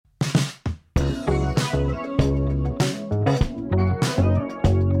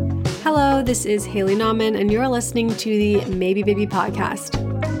this is Haley Nauman, and you're listening to the Maybe Baby podcast.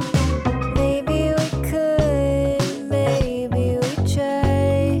 Maybe we could, maybe we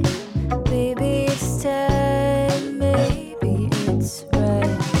try. Maybe it's time, maybe it's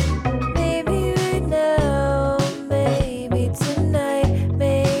right. Maybe right now, maybe tonight,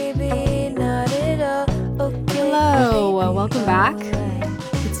 maybe not at all. Okay. Hello, welcome back.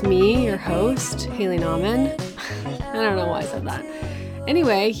 It's me, your host, Haley Nauman. I don't know why I said that.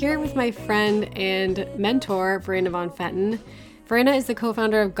 Anyway, here with my friend and mentor, Verena von Pfetten. Verena is the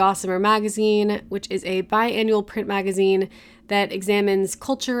co-founder of Gossamer Magazine, which is a biannual print magazine that examines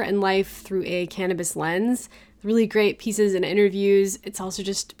culture and life through a cannabis lens. Really great pieces and interviews. It's also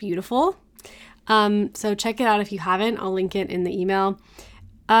just beautiful. So check it out if you haven't. I'll link it in the email.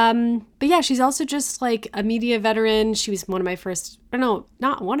 But yeah, she's also just like a media veteran. She was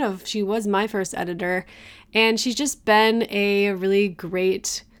she was my first editor. And she's just been a really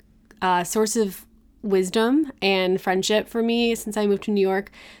great source of wisdom and friendship for me since I moved to New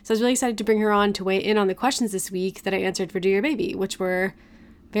York. So I was really excited to bring her on to weigh in on the questions this week that I answered for Dear Baby, which were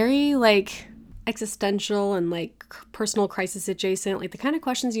very like existential and like personal crisis adjacent, like the kind of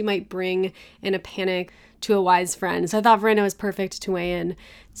questions you might bring in a panic to a wise friend. So I thought Verena was perfect to weigh in.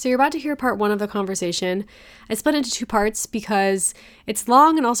 So you're about to hear part one of the conversation. I split it into two parts because it's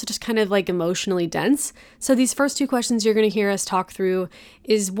long and also just kind of like emotionally dense. So these first two questions you're going to hear us talk through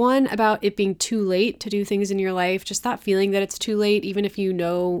is one about it being too late to do things in your life, just that feeling that it's too late, even if you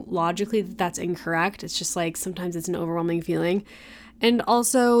know logically that that's incorrect. It's just like sometimes it's an overwhelming feeling. And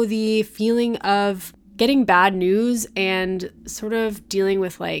also the feeling of getting bad news and sort of dealing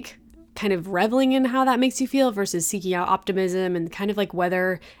with like kind of reveling in how that makes you feel versus seeking out optimism and kind of like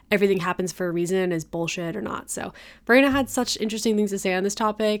whether everything happens for a reason is bullshit or not. So Verena had such interesting things to say on this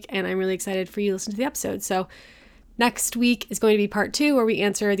topic, and I'm really excited for you to listen to the episode. So next week is going to be part two where we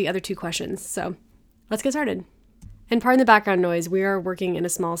answer the other two questions. So let's get started. And pardon the background noise. We are working in a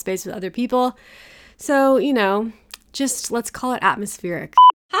small space with other people. So, just let's call it atmospheric.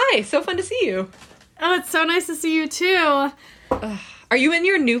 Hi, so fun to see you. Oh, it's so nice to see you too. Are you in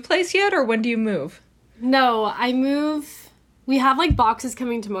your new place yet, or when do you move? No, I move. We have like boxes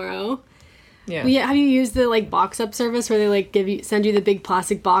coming tomorrow. Yeah. Have you used the like box up service where they like send you the big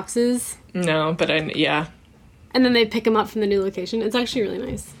plastic boxes? No, but yeah. And then they pick them up from the new location. It's actually really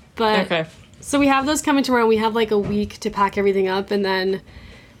nice. But okay. So we have those coming tomorrow. We have like a week to pack everything up, and then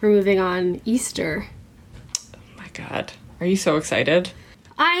we're moving on Easter. Oh my God. Are you so excited?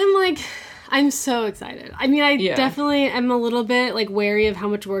 I'm so excited. I mean, I definitely am a little bit like wary of how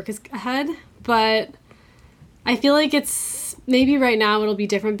much work is ahead, but I feel like it's maybe right now it'll be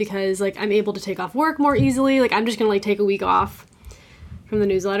different because like I'm able to take off work more easily. Like I'm just going to like take a week off from the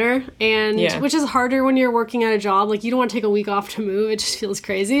newsletter, and which is harder when you're working at a job. Like you don't want to take a week off to move. It just feels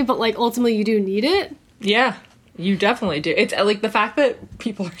crazy, but like ultimately you do need it. Yeah, you definitely do. It's like the fact that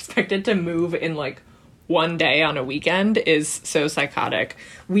people are expected to move in like one day on a weekend is so psychotic.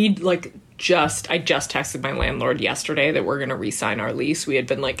 I just texted my landlord yesterday that we're going to re-sign our lease. We had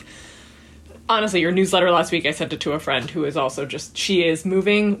been like, honestly, your newsletter last week, I sent it to a friend who is also she is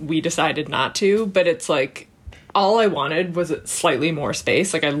moving. We decided not to, but it's like, all I wanted was slightly more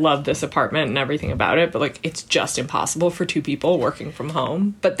space. Like I love this apartment and everything about it, but like, it's just impossible for two people working from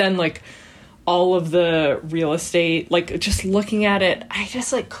home. But then like all of the real estate, like just looking at it, I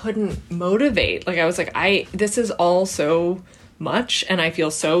just like couldn't motivate. Like I was like, this is all so much and I feel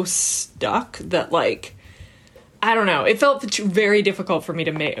so stuck that like I don't know, it felt very difficult for me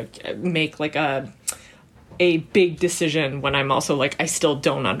to make like a big decision when I'm also like I still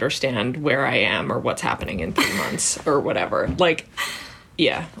don't understand where I am or what's happening in 3 months or whatever. Like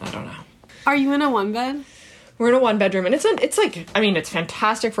I don't know. Are you in a one bed? We're in a one bedroom, and it's like, I mean, it's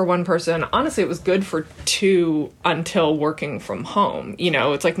fantastic for one person. Honestly, it was good for two until working from home.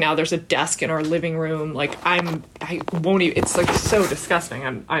 It's like now there's a desk in our living room. Like I won't even, it's like so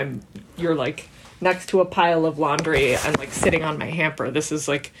disgusting. You're like next to a pile of laundry and like sitting on my hamper. This is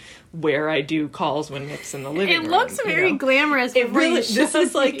like where I do calls when Nick's in the living room. It looks very glamorous. This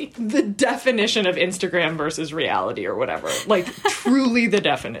is like the definition of Instagram versus reality or whatever. Like truly the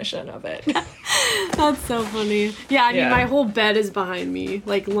definition of it. That's so funny. Yeah, I mean, my whole bed is behind me.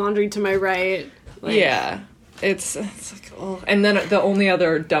 Like laundry to my right. Like, yeah. It's like, oh. And then the only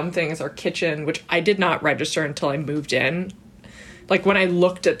other dumb thing is our kitchen, which I did not register until I moved in. Like when I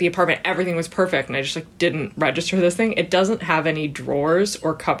looked at the apartment, everything was perfect, and I just like didn't register this thing. It doesn't have any drawers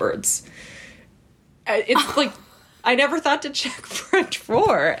or cupboards. It's like I never thought to check for a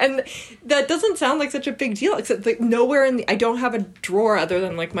drawer. And that doesn't sound like such a big deal, except like nowhere I don't have a drawer other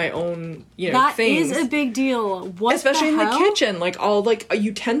than like my own, things. That is a big deal. What Especially the in hell? the kitchen, like all like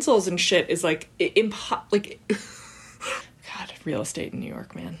utensils and shit is like God, real estate in New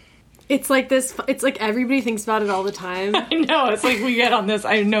York, man. It's like this, it's like everybody thinks about it all the time. I know, it's like we get on this,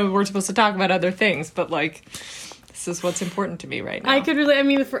 I know we're supposed to talk about other things, but like this is what's important to me right now.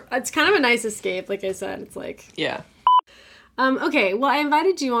 It's kind of a nice escape, like I said. It's like... Yeah. Okay, well, I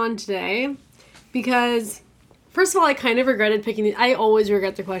invited you on today because, first of all, I kind of regretted picking these. I always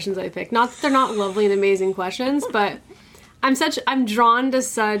regret the questions I pick. Not that they're not lovely and amazing questions, but I'm drawn to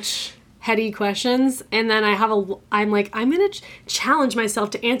such heady questions, and then I'm like, I'm going to challenge myself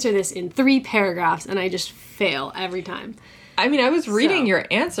to answer this in 3 paragraphs, and I just fail every time. I mean, I was reading your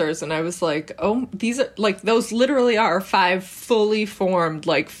answers and I was like, oh, these are like, those literally are 5 fully formed,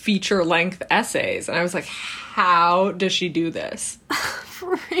 like, feature-length essays. And I was like, how does she do this?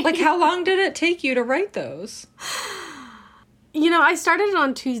 Right. Like, how long did it take you to write those? I started it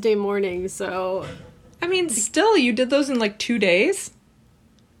on Tuesday morning, so... I mean, still, you did those in like 2 days?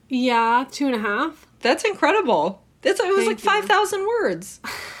 Yeah, 2.5. That's incredible. It was like 5,000 words.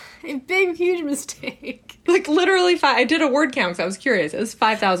 A big, huge mistake. Like, literally 5. I did a word count because I was curious. It was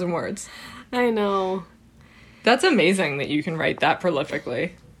 5,000 words. I know. That's amazing that you can write that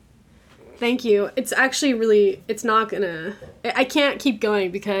prolifically. Thank you. It's actually really, it's not gonna, I can't keep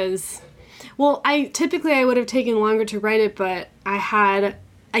going because, well, I would have taken longer to write it, but I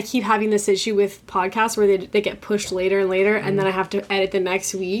keep having this issue with podcasts where they get pushed later and later, and then I have to edit the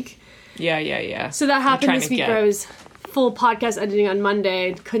next week. Yeah. So that happened this week where I was full podcast editing on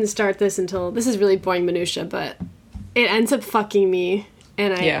Monday. Couldn't start this until, this is really boring minutia, but it ends up fucking me,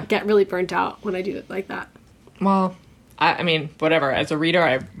 and I get really burnt out when I do it like that. Well, I mean, whatever. As a reader,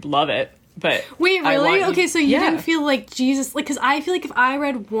 I love it. But wait, really? Okay, so you didn't feel like Jesus, like, because I feel like if I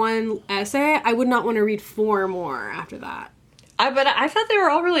read 1 essay, I would not want to read 4 more after that. But I thought they were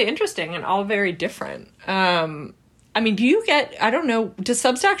all really interesting and all very different. I mean, do you get, I don't know, does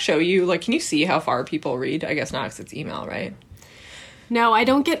Substack show you, like, can you see how far people read? I guess not, because it's email, right? No, I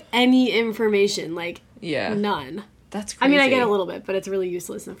don't get any information, like, none. That's crazy. I mean, I get a little bit, but it's really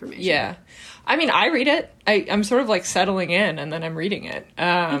useless information. Yeah. I mean, I read it. I'm sort of, like, settling in, and then I'm reading it.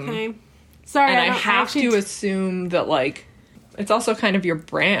 Okay. Sorry, and I have to assume that, like, it's also kind of your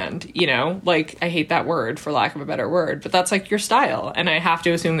brand, Like, I hate that word, for lack of a better word, but that's, like, your style. And I have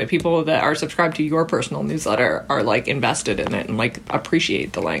to assume that people that are subscribed to your personal newsletter are, like, invested in it and, like,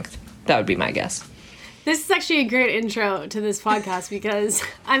 appreciate the length. That would be my guess. This is actually a great intro to this podcast because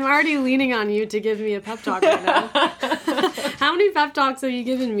I'm already leaning on you to give me a pep talk right now. How many pep talks have you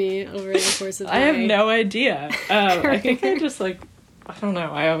given me over the course of the I have day? no idea. I think I just, like, I don't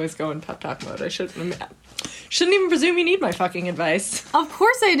know. I always go in pep talk mode. I shouldn't even presume you need my fucking advice. Of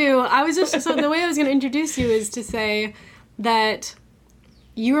course I do. So the way I was going to introduce you is to say that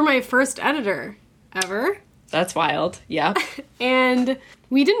you were my first editor ever. That's wild. Yeah. And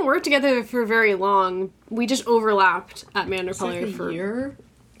we didn't work together for very long. We just overlapped at Manderpeller like for a year.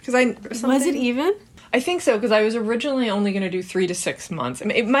 Was it even? I think so, because I was originally only going to do 3 to 6 months. I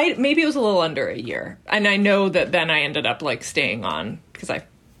mean, maybe it was a little under a year. And I know that then I ended up, like, staying on because I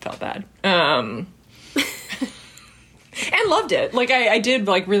felt bad. And loved it. Like, I did,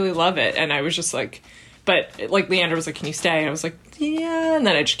 like, really love it. And I was just like, but, like, Leander was like, can you stay? And I was like, yeah. And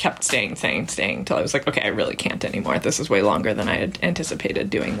then I just kept staying until I was like, okay, I really can't anymore. This is way longer than I had anticipated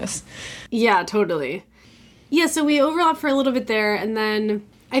doing this. Yeah, totally. Yeah, so we overlapped for a little bit there. And then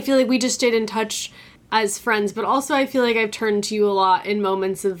I feel like we just stayed in touch as friends. But also I feel like I've turned to you a lot in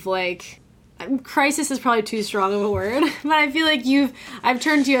moments of, like, crisis is probably too strong of a word. But I feel like I've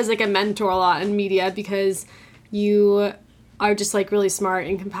turned to you as, like, a mentor a lot in media because you are just, like, really smart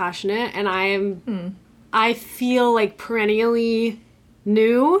and compassionate, and I feel, like, perennially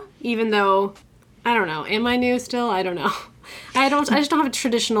new, even though, I don't know, am I new still? I don't know. I just don't have a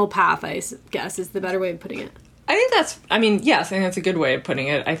traditional path, I guess, is the better way of putting it. I think yes, I think that's a good way of putting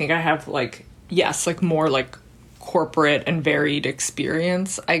it. I think I have, like, more, like, corporate and varied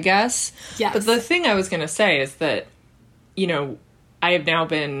experience, I guess. Yes. But the thing I was going to say is that, I have now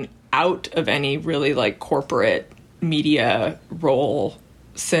been out of any really, like, corporate media role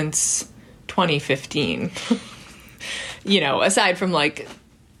since 2015. Aside from, like,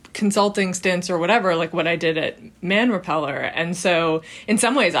 consulting stints or whatever, like what I did at Man Repeller. And so in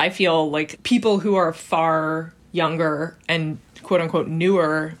some ways I feel like people who are far younger and quote unquote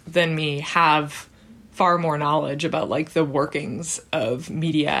newer than me have far more knowledge about like the workings of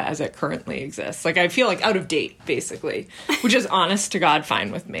media as it currently exists. Like I feel like out of date, basically, which is honest to God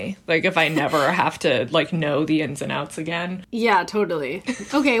fine with me. Like if I never have to like know the ins and outs again. Yeah, totally.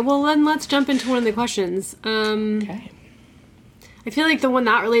 Okay, well then let's jump into one of the questions. Okay. I feel like the one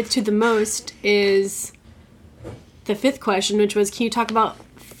that relates to the most is the fifth question, which was, can you talk about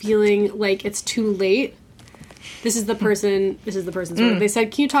feeling like it's too late? This is the person's word. They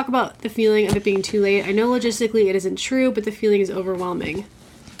said, can you talk about the feeling of it being too late? I know logistically it isn't true, but the feeling is overwhelming.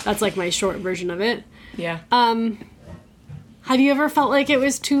 That's like my short version of it. Yeah. Have you ever felt like it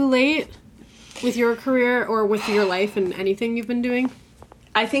was too late with your career or with your life and anything you've been doing?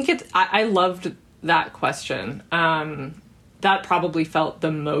 I think I loved that question. That probably felt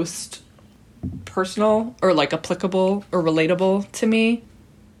the most personal or like applicable or relatable to me.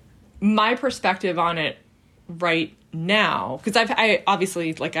 My perspective on it right now, because I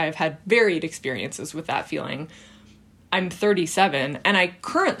obviously, like, I've had varied experiences with that feeling. I'm 37 and I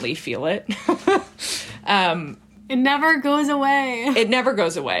currently feel it. It never goes away. It never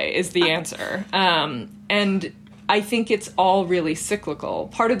goes away is the answer. And I think it's all really cyclical.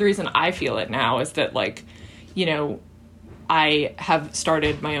 Part of the reason I feel it now is that, like, you know, I have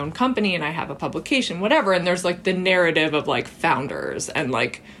started my own company and I have a publication, whatever. And there's like the narrative of like founders and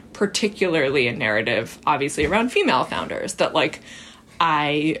like particularly a narrative, obviously, around female founders that like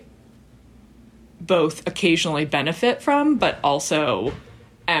I both occasionally benefit from, but also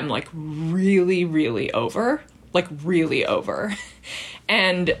am like really, really over.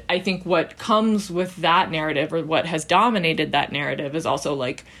 And I think what comes with that narrative, or what has dominated that narrative, is also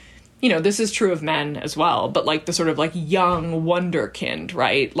like, you know, this is true of men as well, but like the sort of like young wonderkind,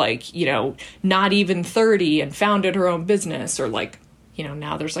 right? Like, you know, not even 30 and founded her own business, or like, you know,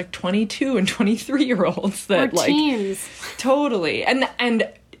 now there's like 22 and 23-year-olds that or like teens. Totally. And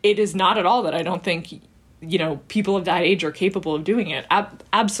it is not at all that I don't think, you know, people of that age are capable of doing it.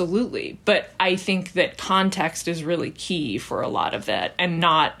 Absolutely. But I think that context is really key for a lot of that, and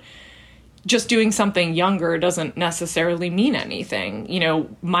not just doing something younger doesn't necessarily mean anything. You know,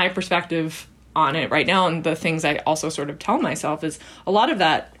 my perspective on it right now, and the things I also sort of tell myself, is a lot of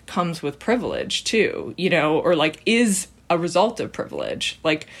that comes with privilege too, you know, or like is a result of privilege.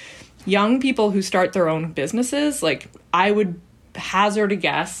 Like young people who start their own businesses, like I would hazard a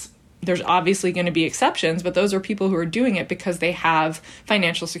guess, there's obviously going to be exceptions, but those are people who are doing it because they have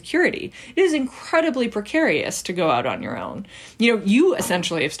financial security. It is incredibly precarious to go out on your own. You know, you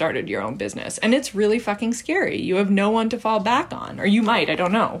essentially have started your own business, and it's really fucking scary. You have no one to fall back on, or you might, I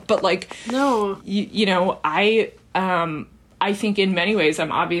don't know. But like, no, you know, I think in many ways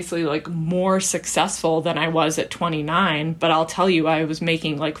I'm obviously like more successful than I was at 29, but I'll tell you, I was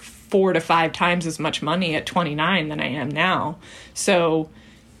making like 4 to 5 times as much money at 29 than I am now. So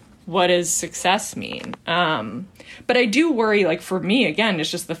what does success mean? But I do worry, like, for me, again, it's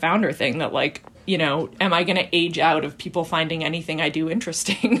just the founder thing that, like, you know, am I going to age out of people finding anything I do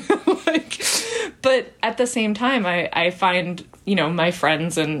interesting? Like, but at the same time, I find, you know, my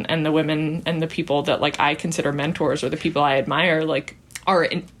friends and the women and the people that, like, I consider mentors, or the people I admire, like, are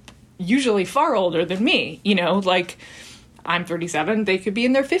usually far older than me, you know, like, I'm 37, they could be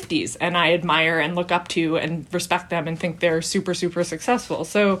in their 50s, and I admire and look up to and respect them and think they're super, super successful.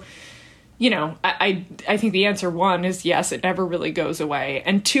 So, you know, I think the answer, one, is yes, it never really goes away.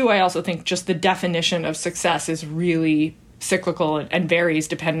 And two, I also think just the definition of success is really cyclical and varies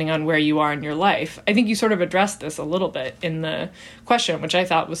depending on where you are in your life. I think you sort of addressed this a little bit in the question, which I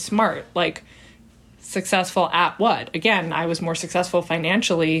thought was smart. Like, successful at what? Again, I was more successful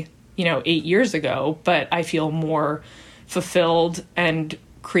financially, you know, 8 years ago, but I feel more fulfilled and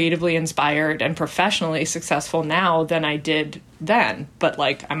creatively inspired and professionally successful now than I did then. But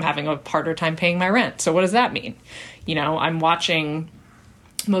like, I'm having a harder time paying my rent. So what does that mean? You know, I'm watching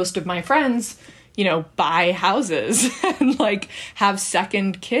most of my friends, you know, buy houses and like have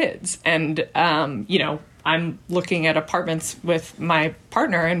second kids. And, you know, I'm looking at apartments with my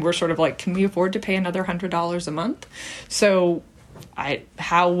partner, and we're sort of like, can we afford to pay another $100 a month? So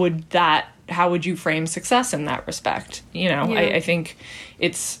how would you frame success in that respect? You know, yeah. I think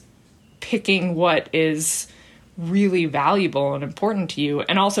it's picking what is really valuable and important to you,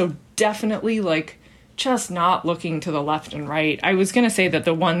 and also definitely like just not looking to the left and right. I was going to say that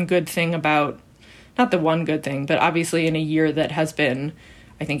the one good thing about, not the one good thing, but obviously in a year that has been,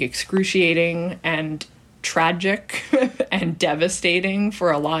 I think, excruciating and tragic and devastating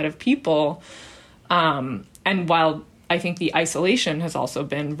for a lot of people. And while I think the isolation has also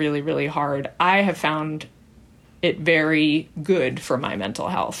been really, really hard, I have found it very good for my mental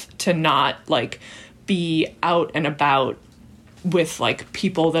health to not like be out and about with like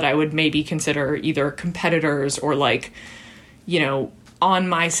people that I would maybe consider either competitors or like, you know, on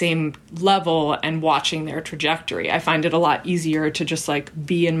my same level and watching their trajectory. I find it a lot easier to just like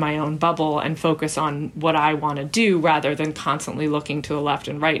be in my own bubble and focus on what I want to do rather than constantly looking to the left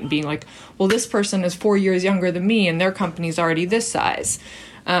and right and being like, well, this person is 4 years younger than me and their company's already this size.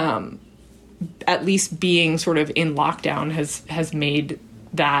 At least being sort of in lockdown has made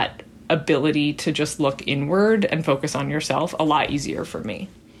that ability to just look inward and focus on yourself a lot easier for me.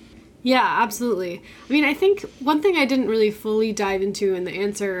 Yeah, absolutely. I mean, I think one thing I didn't really fully dive into in the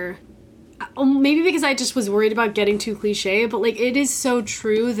answer, maybe because I just was worried about getting too cliche, but like it is so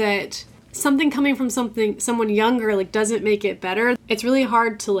true that something coming from someone younger like doesn't make it better. It's really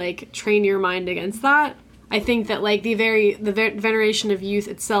hard to like train your mind against that. I think that like the veneration of youth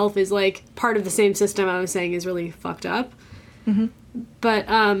itself is like part of the same system I was saying is really fucked up. Mm-hmm.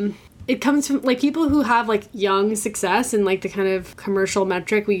 But it comes from like people who have like young success and like the kind of commercial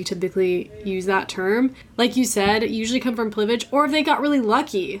metric we typically use that term. Like you said, it usually come from privilege or if they got really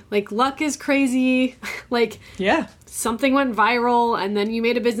lucky. Like luck is crazy. Like yeah, something went viral and then you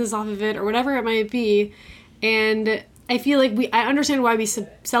made a business off of it or whatever it might be. And I feel like I understand why we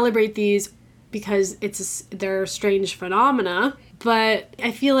celebrate these because they're strange phenomena. But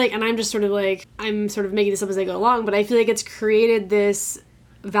I feel like, and I'm sort of making this up as I go along, but I feel like it's created this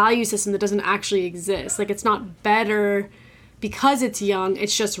value system that doesn't actually exist. Like it's not better because it's young,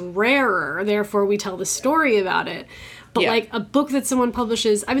 it's just rarer, therefore we tell the story about it. But like a book that someone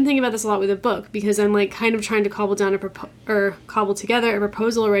publishes, I've been thinking about this a lot with a book because I'm like kind of trying to cobble together a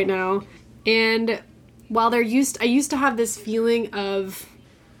proposal right now. And while I used to have this feeling of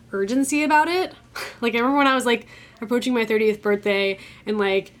urgency about it. Like I remember when I was like approaching my 30th birthday and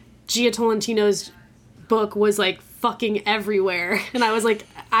like Gia Tolentino's book was like fucking everywhere. And I was like,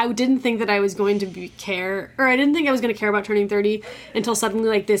 I didn't think that I was going to I didn't think I was going to care about turning 30 until suddenly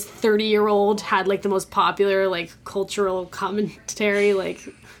like this 30-year-old had like the most popular like cultural commentary, like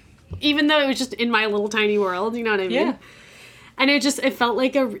even though it was just in my little tiny world, you know what I mean? Yeah. And it felt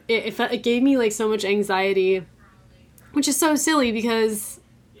like it gave me like so much anxiety, which is so silly because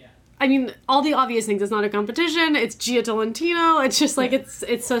I mean, all the obvious things. It's not a competition. It's Gia Tolentino. It's just like,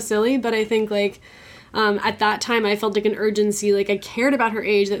 it's so silly. But I think like, at that time I felt like an urgency. Like I cared about her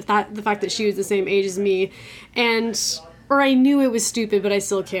age, the fact that she was the same age as me. Or I knew it was stupid, but I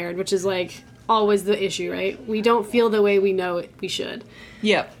still cared, which is like always the issue, right? We don't feel the way we know we should.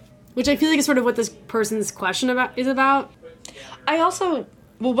 Yep. Which I feel like is sort of what this person's question is about.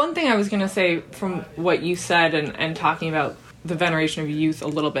 One thing I was going to say from what you said and talking about the veneration of youth a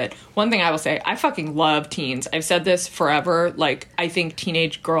little bit. One thing I will say, I fucking love teens. I've said this forever. Like, I think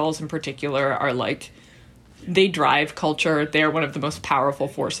teenage girls in particular are like, they drive culture. They're one of the most powerful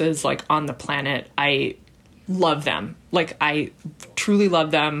forces like on the planet. I love them. Like, I truly love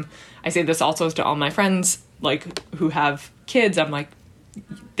them. I say this also to all my friends, like, who have kids. I'm like,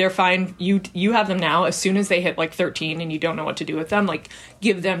 they're fine. You have them now. As soon as they hit like 13 and you don't know what to do with them, like,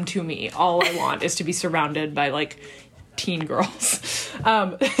 give them to me. All I want is to be surrounded by like teen girls.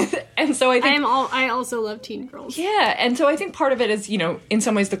 And so I think I also love teen girls. Yeah. And so I think part of it is, you know, in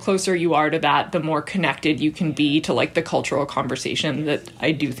some ways the closer you are to that, the more connected you can be to like the cultural conversation that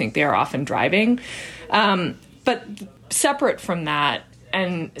I do think they are often driving. But separate from that,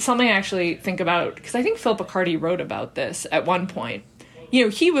 and something I actually think about, because I think Phil Picardi wrote about this at one point. You know,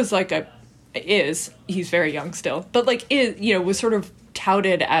 he was like he's very young still, but like was sort of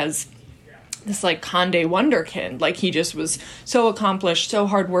touted as this like Conde wonderkind. Like he just was so accomplished, so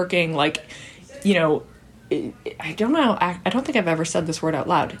hardworking, like, you know, I don't know. I don't think I've ever said this word out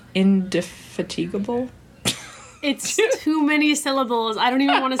loud. Indefatigable? It's too many syllables. I don't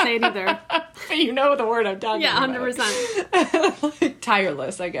even want to say it either. You know the word I'm talking about. Yeah, 100%. Like,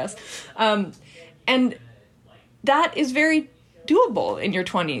 tireless, I guess. And that is very doable in your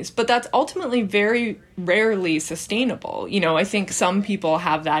 20s, but that's ultimately very rarely sustainable. You know, I think some people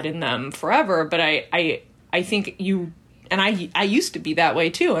have that in them forever, but I think I used to be that way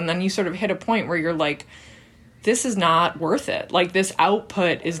too. And then you sort of hit a point where you're like, this is not worth it. Like, this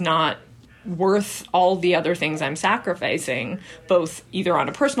output is not worth all the other things I'm sacrificing, both either on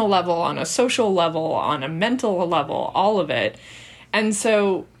a personal level, on a social level, on a mental level, all of it. And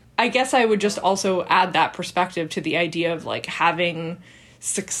so I guess I would just also add that perspective to the idea of like having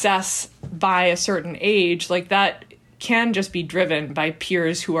success by a certain age. Like, that can just be driven by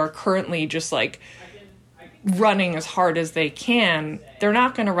peers who are currently just like running as hard as they can. They're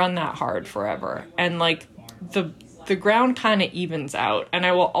not going to run that hard forever. And like the ground kind of evens out. And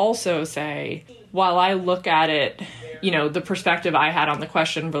I will also say, while I look at it, you know, the perspective I had on the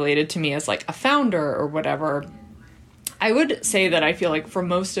question related to me as like a founder or whatever, I would say that I feel like for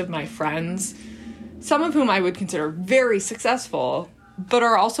most of my friends, some of whom I would consider very successful, but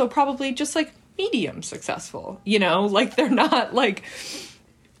are also probably just like medium successful, you know, like they're not like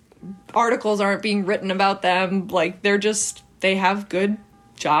articles aren't being written about them. Like they have good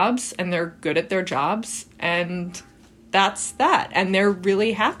jobs and they're good at their jobs, and that's that. And they're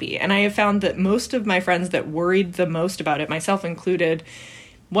really happy. And I have found that most of my friends that worried the most about it, myself included,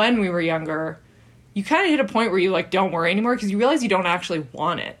 when we were younger, you kind of hit a point where you like don't worry anymore because you realize you don't actually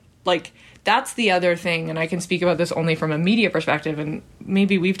want it. Like, that's the other thing, and I can speak about this only from a media perspective, and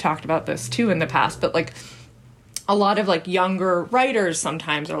maybe we've talked about this too in the past, but like a lot of like younger writers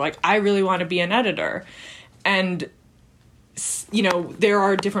sometimes are like, I really want to be an editor. And, you know, there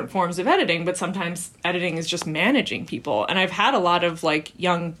are different forms of editing, but sometimes editing is just managing people. And I've had a lot of like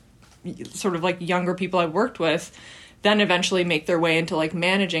younger people I've worked with then eventually make their way into like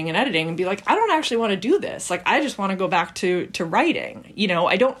managing and editing and be like, I don't actually want to do this. Like, I just want to go back to writing. You know,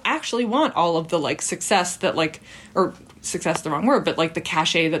 I don't actually want all of the like success that like, or success is the wrong word, but like the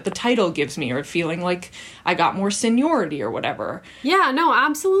cachet that the title gives me, or feeling like I got more seniority or whatever. Yeah, no,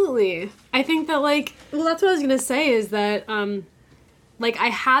 absolutely. I think that like, well, that's what I was going to say is that, like I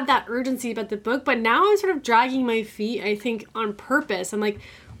had that urgency about the book, but now I'm sort of dragging my feet, I think, on purpose. I'm like,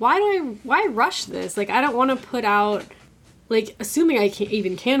 why rush this? Like, I don't want to put out, like, assuming I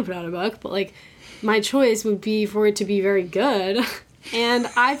can put out a book, but like, my choice would be for it to be very good. And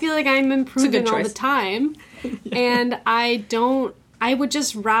I feel like I'm improving all the time. And I would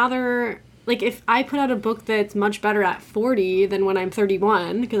just rather, like, if I put out a book that's much better at 40 than when I'm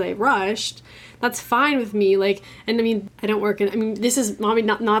 31, because I rushed, that's fine with me. Like, and I mean, this is probably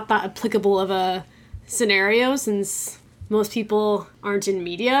not that applicable of a scenario since most people aren't in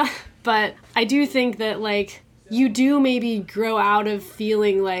media, but I do think that like you do maybe grow out of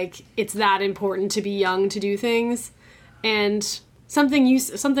feeling like it's that important to be young to do things. And something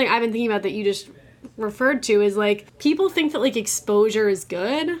I've been thinking about that you just referred to is like people think that like exposure is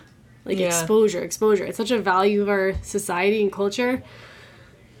good. Like exposure. It's such a value of our society and culture.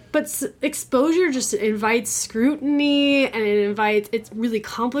 But exposure just invites scrutiny, and it really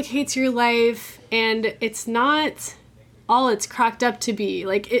complicates your life, and it's not all it's cracked up to be.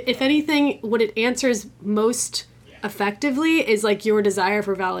 Like, if anything, what it answers most effectively is like your desire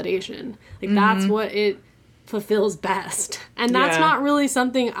for validation. Like, that's what it fulfills best. And that's not really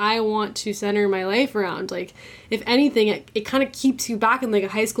something I want to center my life around. Like, if anything, it kind of keeps you back in like a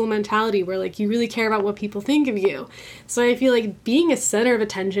high school mentality where like you really care about what people think of you. So I feel like being a center of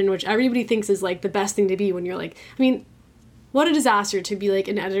attention, which everybody thinks is like the best thing to be when you're like, I mean, what a disaster to be like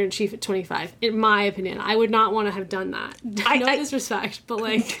an editor-in-chief at 25, in my opinion. I would not want to have done that. No disrespect, but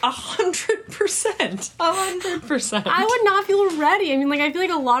like 100%. 100%. I would not feel ready. I mean, like, I feel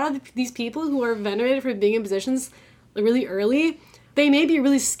like a lot of these people who are venerated for being in positions really early, they may be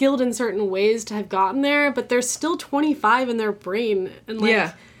really skilled in certain ways to have gotten there, but they're still 25 in their brain. And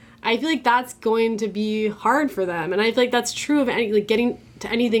like, I feel like that's going to be hard for them. And I feel like that's true of getting to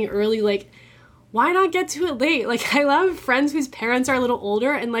anything early. Like, why not get to it late? Like, I love friends whose parents are a little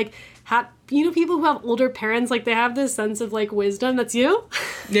older and like people who have older parents, like they have this sense of like wisdom. That's you?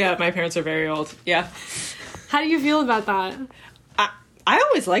 Yeah, my parents are very old. Yeah. How do you feel about that? I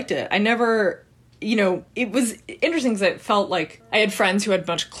always liked it. I never, it was interesting because it felt like I had friends who had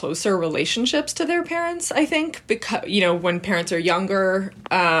much closer relationships to their parents, I think, because, when parents are younger,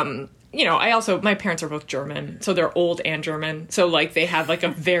 my parents are both German, so they're old and German. So like they have like a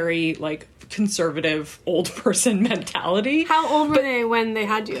very like conservative old person mentality. How old were they when they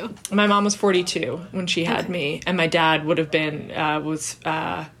had you? My mom was 42 when she had me, and my dad would have been, was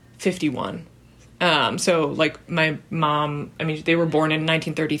 51. So like my mom, I mean, they were born in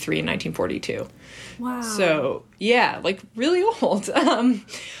 1933 and 1942. Wow. So yeah, like really old.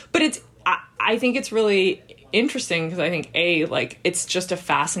 But I think it's really interesting because I think it's just a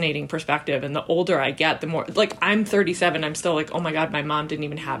fascinating perspective, and the older I get, the more like I'm 37, I'm still like, oh my god, my mom didn't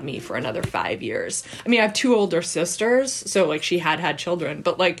even have me for another 5 years. I mean, I have 2 older sisters, so like she had children,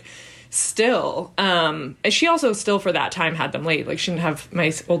 but like still, she also still for that time had them late. Like she didn't have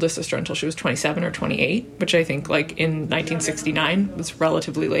my oldest sister until she was 27 or 28, which I think like in 1969 was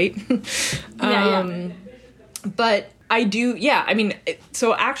relatively late. But I do, I mean,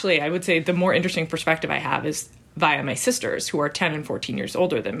 so actually I would say the more interesting perspective I have is via my sisters, who are 10 and 14 years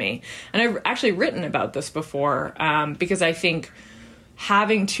older than me. And I've actually written about this before, because I think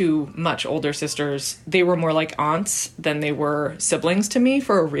having 2 much older sisters, they were more like aunts than they were siblings to me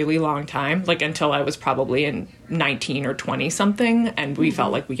for a really long time, like until I was probably in 19 or 20 something, and we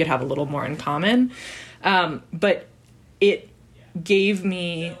felt like we could have a little more in common. But it gave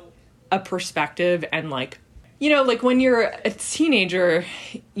me a perspective and like like when you're a teenager,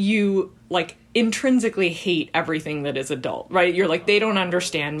 you like intrinsically hate everything that is adult, right? You're like, they don't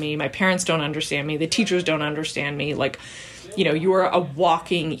understand me. My parents don't understand me. The teachers don't understand me. Like, you're a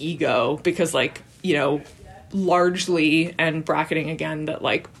walking ego because like, largely, and bracketing again that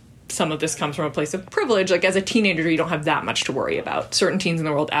like some of this comes from a place of privilege. Like as a teenager, you don't have that much to worry about. Certain teens in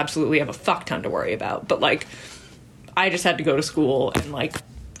the world absolutely have a fuck ton to worry about. But like, I just had to go to school and like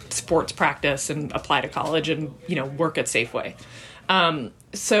sports practice and apply to college and, work at Safeway.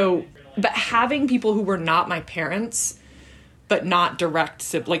 But having people who were not my parents, but not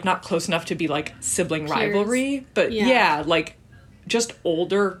direct, like not close enough to be like sibling rivalry, but yeah, like just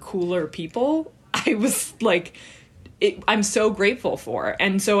older, cooler people, I was like, I'm so grateful for.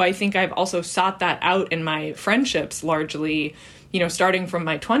 And so I think I've also sought that out in my friendships largely, starting from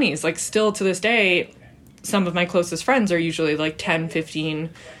my 20s, like still to this day, some of my closest friends are usually like 10, 15,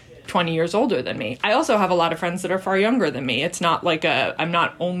 20 years older than me. I also have a lot of friends that are far younger than me. It's not like I'm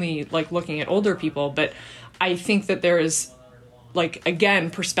not only like looking at older people, but I think that there is like, again,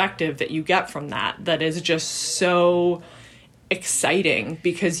 perspective that you get from that is just so exciting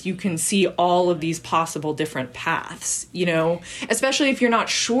because you can see all of these possible different paths, especially if you're not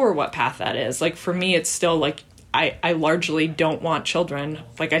sure what path that is. Like for me, it's still like, I largely don't want children.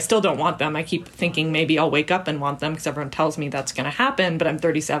 Like I still don't want them. I keep thinking maybe I'll wake up and want them because everyone tells me that's going to happen, but I'm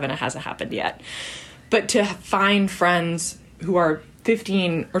 37. It hasn't happened yet. But to find friends who are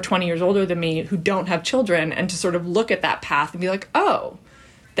 15 or 20 years older than me who don't have children and to sort of look at that path and be like, oh,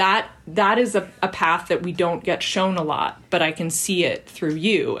 that is a path that we don't get shown a lot, but I can see it through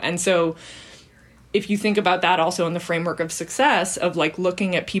you. And so if you think about that also in the framework of success, of like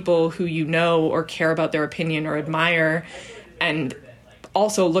looking at people who or care about their opinion or admire, and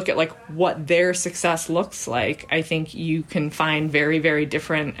also look at like what their success looks like, I think you can find very, very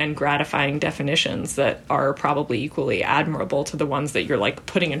different and gratifying definitions that are probably equally admirable to the ones that you're like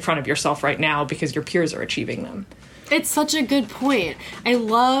putting in front of yourself right now because your peers are achieving them. It's such a good point. I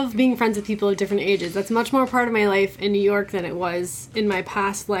love being friends with people of different ages. That's much more part of my life in New York than it was in my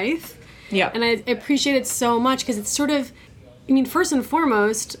past life. Yeah. And I appreciate it so much because it's sort of, first and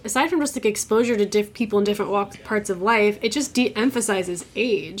foremost, aside from just like exposure to people in different parts of life, it just de-emphasizes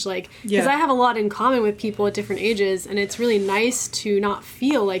age. Like, because I have a lot in common with people at different ages, and it's really nice to not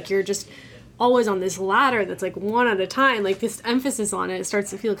feel like you're just always on this ladder that's like one at a time. Like this emphasis on it starts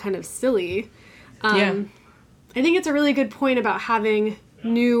to feel kind of silly. I think it's a really good point about having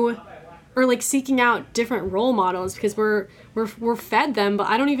new, or like seeking out different role models, because we're fed them, but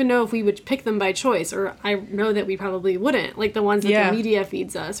I don't even know if we would pick them by choice, or I know that we probably wouldn't, like the ones that the media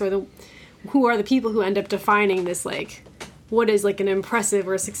feeds us, or who are the people who end up defining this, like, what is like an impressive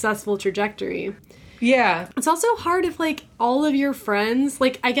or successful trajectory. Yeah. It's also hard if like all of your friends,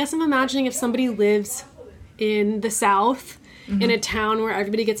 like I guess I'm imagining if somebody lives in the South, in a town where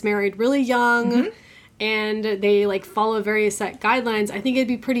everybody gets married really young, and they like follow various set guidelines, I think it'd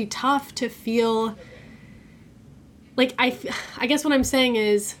be pretty tough to feel like, I guess what I'm saying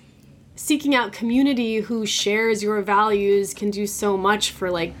is seeking out community who shares your values can do so much for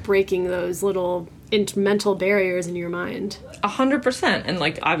like breaking those little mental barriers in your mind. 100%. And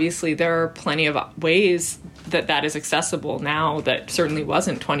like, obviously there are plenty of ways that is accessible now that certainly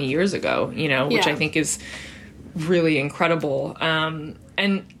wasn't 20 years ago, which I think is really incredible. And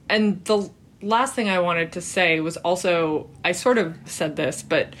the last thing I wanted to say was also, I sort of said this,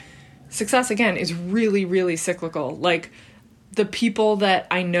 but success, again, is really, really cyclical. Like, the people that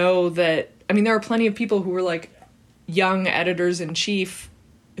I know there are plenty of people who were, like, young editors-in-chief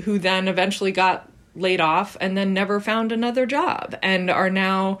who then eventually got laid off and then never found another job and are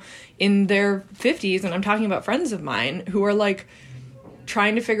now in their 50s, and I'm talking about friends of mine who are, like,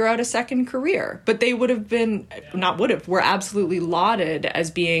 trying to figure out a second career. But they were absolutely lauded as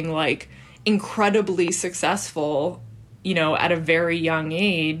being, like, incredibly successful, at a very young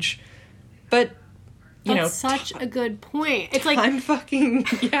age. But, That's such a good point. It's like, I'm fucking,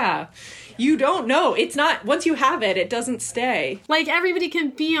 you don't know. It's not, once you have it, it doesn't stay. Like, everybody can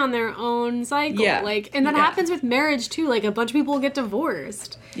be on their own cycle. Yeah. Like, and that happens with marriage, too. Like, a bunch of people will get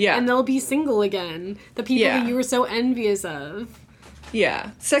divorced. Yeah. And they'll be single again. The people that you were so envious of.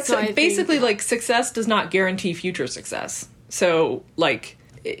 Yeah. Basically, like, success does not guarantee future success. So, like,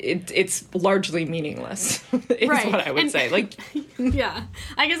 it's largely meaningless, is what I would say. Like, yeah.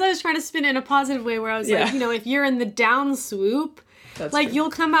 I guess I was trying to spin it in a positive way where I was like, if you're in the down swoop, that's like, true.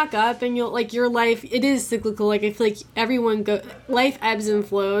 You'll come back up and you'll, like, your life, it is cyclical. Like, I feel like life ebbs and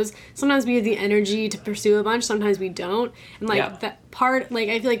flows. Sometimes we have the energy to pursue a bunch, sometimes we don't. And, like, that part, like,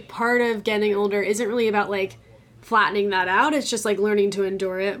 I feel like part of getting older isn't really about, like, flattening that out. It's just, like, learning to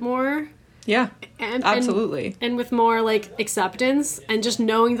endure it more. Yeah, And absolutely. And with more like acceptance and just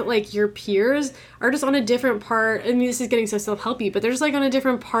knowing that like your peers are just on a different part. I mean, this is getting so self-helpy, but they're just like on a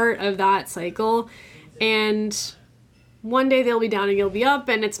different part of that cycle. And one day they'll be down and you'll be up.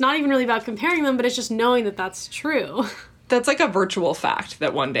 And it's not even really about comparing them, but it's just knowing that that's true. That's like a virtual fact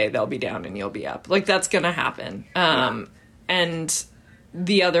that one day they'll be down and you'll be up. Like, that's going to happen. And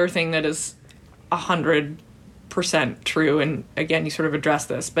the other thing that is 100% true, and again, you sort of address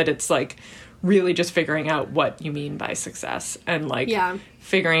this, but it's like really just figuring out what you mean by success and like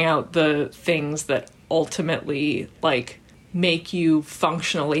figuring out the things that ultimately like make you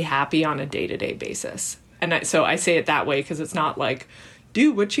functionally happy on a day-to-day basis. And so I say it that way because it's not like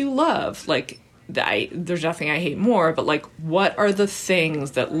do what you love. Like, there's nothing I hate more, but like, what are the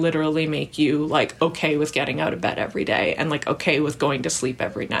things that literally make you like okay with getting out of bed every day and like okay with going to sleep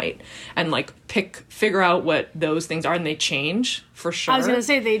every night, and like figure out what those things are, and they change for sure. I was gonna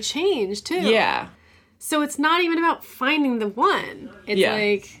say they change too. Yeah. So it's not even about finding the one. It's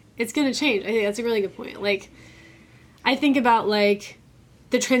like it's gonna change. I think that's a really good point. Like, I think about like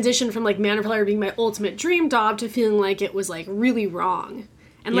the transition from like Manipulator being my ultimate dream job to feeling like it was like really wrong.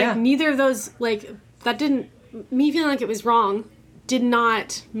 And, like, neither of those, like, that didn't, me feeling like it was wrong did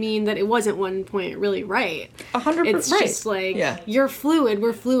not mean that it wasn't one point really right. 100%. It's just, like, you're fluid,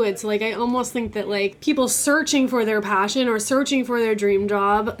 we're fluid. So, like, I almost think that, like, people searching for their passion or searching for their dream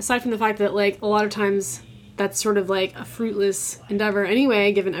job, aside from the fact that, like, a lot of times that's sort of, like, a fruitless endeavor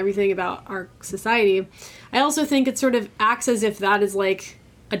anyway, given everything about our society, I also think it sort of acts as if that is, like,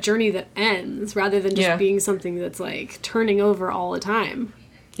 a journey that ends rather than just being something that's, like, turning over all the time.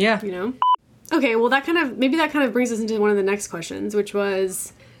 Yeah. You know? Okay, well that kind of brings us into one of the next questions, which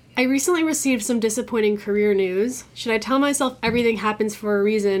was, I recently received some disappointing career news. Should I tell myself everything happens for a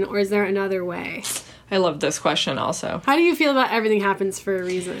reason, or is there another way? I love this question also. How do you feel about everything happens for a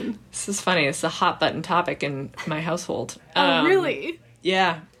reason? This is funny. It's a hot button topic in my household. Oh, really?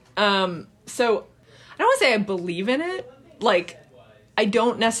 Yeah. So I don't want to say I believe in it. Like, I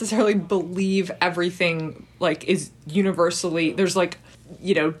don't necessarily believe everything like is universally, there's like,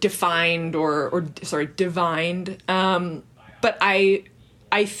 you know, defined or divined. But I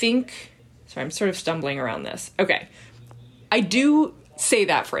think, sorry, I'm sort of stumbling around this. Okay. I do say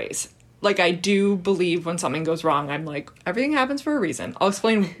that phrase. Like, I do believe when something goes wrong, I'm like, everything happens for a reason. I'll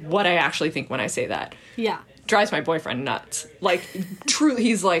explain what I actually think when I say that. Yeah. Drives my boyfriend nuts. Like, truly,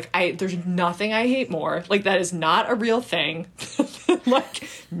 he's like, there's nothing I hate more. Like, that is not a real thing.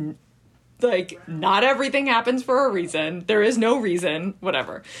 Like, not everything happens for a reason. There is no reason,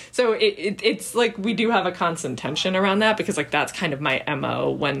 whatever. So it's like we do have a constant tension around that because, like, that's kind of my MO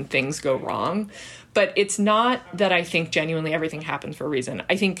when things go wrong. But it's not that I think genuinely everything happens for a reason.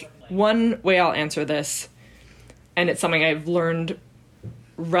 I think one way I'll answer this, and it's something I've learned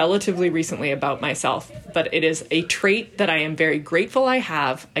relatively recently about myself, but it is a trait that I am very grateful I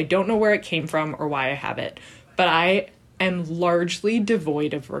have. I don't know where it came from or why I have it, but I am largely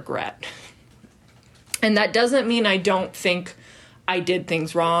devoid of regret. And that doesn't mean I don't think I did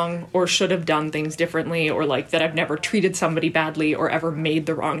things wrong or should have done things differently, or like that I've never treated somebody badly or ever made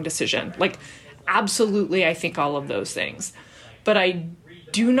the wrong decision. Like, absolutely, I think all of those things. But I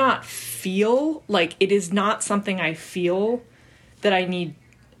do not feel like it is not something I feel that I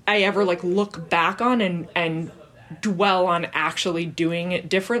ever like look back on and dwell on actually doing it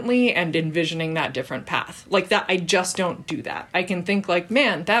differently and envisioning that different path. Like, that, I just don't do that. I can think like,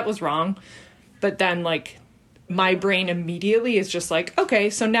 man, that was wrong. But then, like, my brain immediately is just like,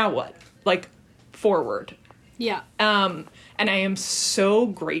 okay, so now what? Like, forward. Yeah. And I am so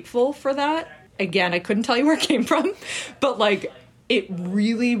grateful for that. Again, I couldn't tell you where it came from, but, like, it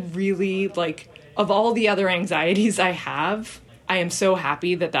really, really, like, of all the other anxieties I have, I am so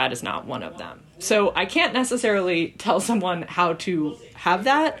happy that that is not one of them. So I can't necessarily tell someone how to have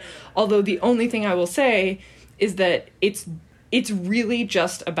that, although the only thing I will say is that it's really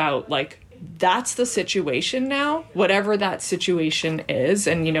just about, like, that's the situation now, whatever that situation is.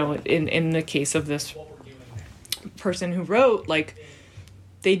 And, you know, in the case of this person who wrote, like,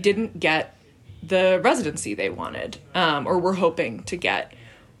 they didn't get the residency they wanted, or were hoping to get.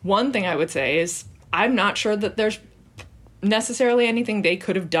 One thing I would say is I'm not sure that there's necessarily anything they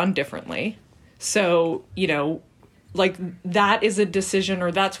could have done differently. So, you know, like, that is a decision,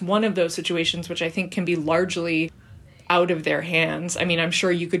 or that's one of those situations which I think can be largely out of their hands. I mean, I'm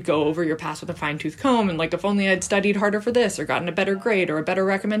sure you could go over your past with a fine-tooth comb and, like, if only I'd studied harder for this or gotten a better grade or a better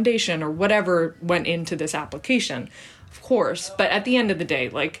recommendation or whatever went into this application, of course. But at the end of the day,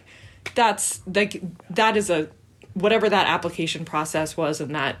 like, that's, like, that is whatever that application process was,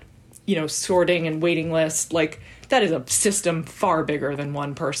 and that, you know, sorting and waiting list, like, that is a system far bigger than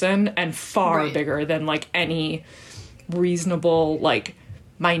one person and far bigger than like any reasonable, like,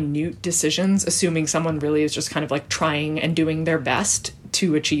 minute decisions, assuming someone really is just kind of like trying and doing their best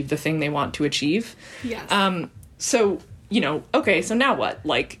to achieve the thing they want to achieve. Yes. So, you know, okay, so now what?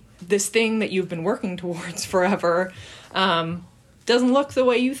 Like, this thing that you've been working towards forever doesn't look the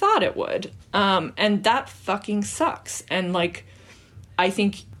way you thought it would. And that fucking sucks. And, like, I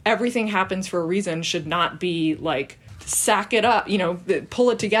think everything happens for a reason should not be, like, sack it up, you know, pull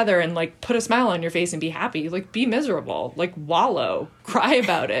it together and, like, put a smile on your face and be happy. Like, be miserable. Like, wallow. Cry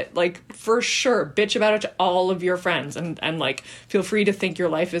about it. Like, for sure. Bitch about it to all of your friends. And like, feel free to think your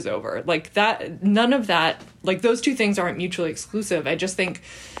life is over. Like, that, none of that, like, those two things aren't mutually exclusive. I just think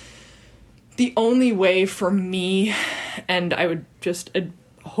the only way for me, and I would just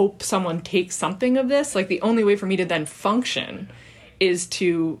hope someone takes something of this, like, the only way for me to then function is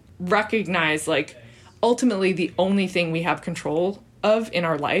to recognize, like, ultimately the only thing we have control of in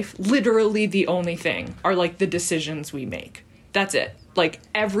our life, literally the only thing, are, like, the decisions we make. That's it. Like,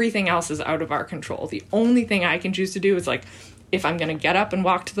 everything else is out of our control. The only thing I can choose to do is, like, if I'm going to get up and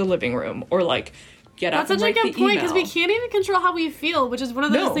walk to the living room, or, like, get up and write the email. That's such a good point, because we can't even control how we feel, which is one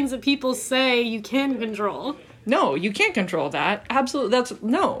of those things that people say you can control. No, you can't control that. Absolutely.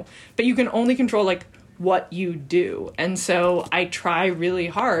 No. But you can only control, like, what you do. And so I try really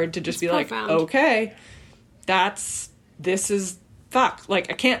hard to just be profound. Like, okay, this is fuck.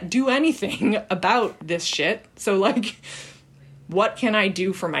 Like, I can't do anything about this shit. So, like, what can I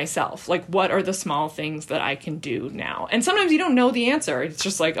do for myself? Like, what are the small things that I can do now? And sometimes you don't know the answer. It's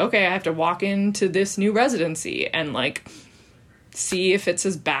just like, okay, I have to walk into this new residency and, like, see if it's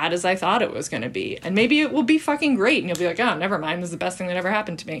as bad as I thought it was going to be. And maybe it will be fucking great. And you'll be like, oh, never mind. This is the best thing that ever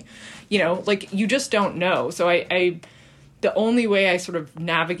happened to me. You know, like, you just don't know. So I the only way I sort of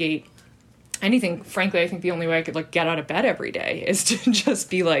navigate anything, frankly, I think the only way I could, like, get out of bed every day is to just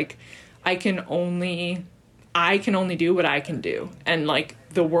be like, I can only do what I can do. And, like,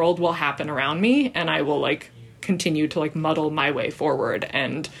 the world will happen around me and I will, like, continue to, like, muddle my way forward.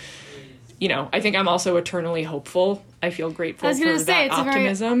 And, you know, I think I'm also eternally hopeful. I feel grateful for that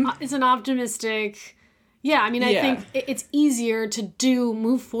optimism. It's an optimistic... Yeah, I mean, I think it's easier to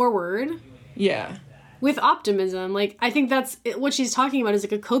move forward. Yeah. With optimism. Like, I think that's... What she's talking about is,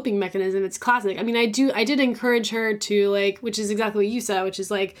 like, a coping mechanism. It's classic. I mean, I did encourage her to, like... Which is exactly what you said, which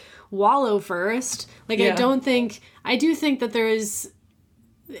is, like, wallow first. Like, I do think that there is...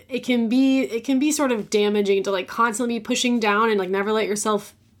 It can be sort of damaging to, like, constantly be pushing down and, like, never let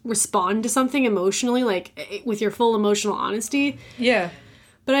yourself respond to something emotionally, like, with your full emotional honesty. Yeah.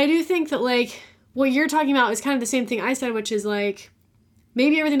 But I do think that, like, what you're talking about is kind of the same thing I said, which is, like,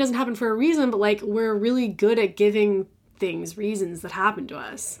 maybe everything doesn't happen for a reason, but, like, we're really good at giving things reasons that happen to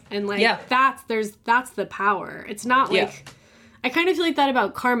us. And, like, that's the power. It's not, like... I kind of feel like that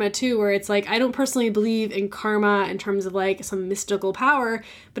about karma, too, where it's like, I don't personally believe in karma in terms of, like, some mystical power,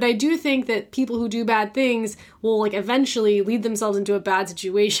 but I do think that people who do bad things will, like, eventually lead themselves into a bad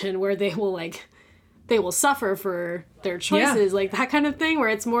situation where they will suffer for their choices, like, that kind of thing, where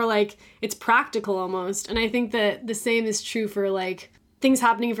it's more like, it's practical almost. And I think that the same is true for, like, things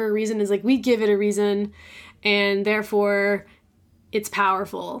happening for a reason is, like, we give it a reason, and therefore it's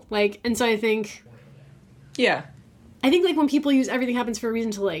powerful. Like, and so I think... Yeah. I think, like, when people use everything happens for a reason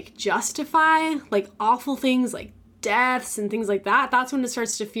to, like, justify, like, awful things, like, deaths and things like that, that's when it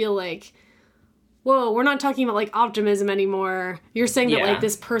starts to feel like, whoa, we're not talking about, like, optimism anymore. You're saying that, like,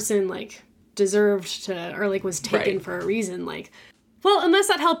 this person, like, deserved to, or, like, was taken for a reason, like... Well, unless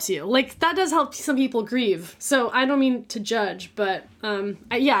that helps you. Like, that does help some people grieve. So, I don't mean to judge, but,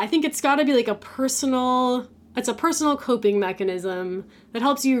 I think it's gotta be, like, a personal coping mechanism that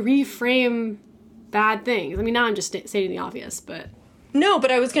helps you reframe bad things. I mean, now I'm just stating the obvious, but... No,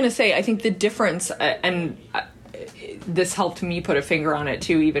 but I was going to say, I think the difference, and this helped me put a finger on it,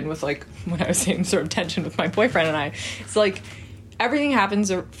 too, even with, like, when I was in sort of tension with my boyfriend and I. It's like, everything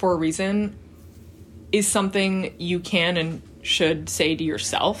happens for a reason is something you can and should say to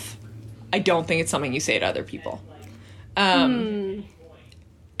yourself. I don't think it's something you say to other people. And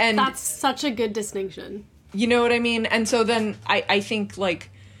that's such a good distinction. You know what I mean? And so then I think, like,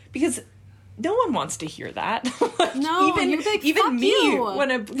 because... No one wants to hear that. Like, no, even me you. when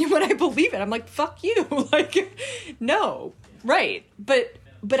I believe it, I'm like, fuck you. Like, no, right? But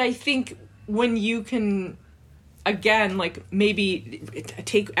I think when you can, again, like, maybe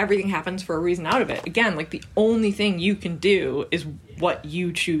take everything happens for a reason out of it. Again, like, the only thing you can do is what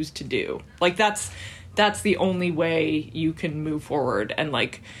you choose to do. Like, that's the only way you can move forward. And,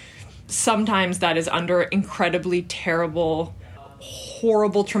 like, sometimes that is under incredibly terrible,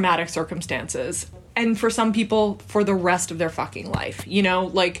 horrible, traumatic circumstances. and for some people for the rest of their fucking life, you know,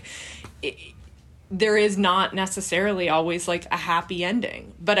 like there is not necessarily always like a happy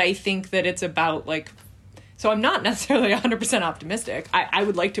ending, but I think that it's about like, so I'm not necessarily 100% optimistic. I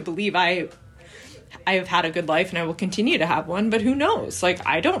would like to believe I have had a good life and I will continue to have one, but who knows? Like,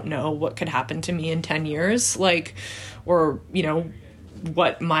 I don't know what could happen to me in 10 years, like, or, you know,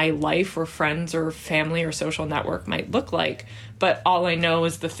 what my life or friends or family or social network might look like. But all I know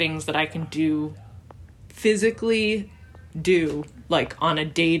is the things that I can physically do, like, on a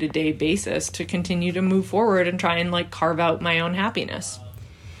day-to-day basis to continue to move forward and try and, like, carve out my own happiness.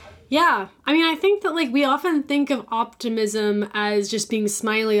 Yeah. I mean, I think that, like, we often think of optimism as just being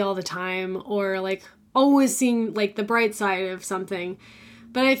smiley all the time or, like, always seeing, like, the bright side of something.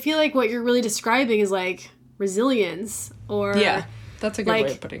 But I feel like what you're really describing is, like, resilience or... Yeah, that's a good like,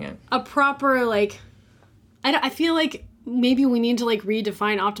 way of putting it. A proper, like... I feel like maybe we need to, like,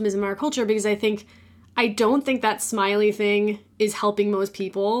 redefine optimism in our culture because I don't think that smiley thing is helping most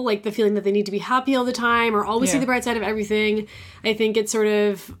people. Like, the feeling that they need to be happy all the time or always see the bright side of everything. I think it sort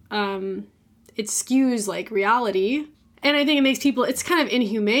of, it skews, like, reality. And I think it makes people, it's kind of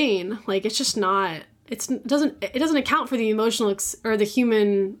inhumane. Like, it's just not, it doesn't account for the emotional or the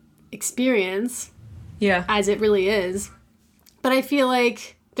human experience. Yeah. As it really is. But I feel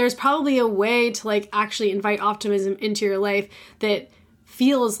like there's probably a way to, like, actually invite optimism into your life that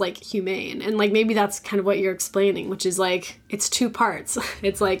feels like humane, and like maybe that's kind of what you're explaining, which is like it's two parts.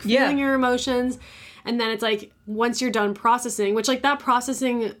 It's like feeling your emotions, and then it's like once you're done processing, which like that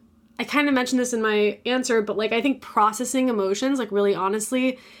processing, I kind of mentioned this in my answer, but like I think processing emotions, like really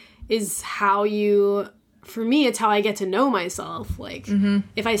honestly, is how for me it's how I get to know myself. Like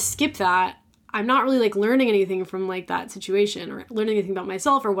if I skip that, I'm not really like learning anything from like that situation or learning anything about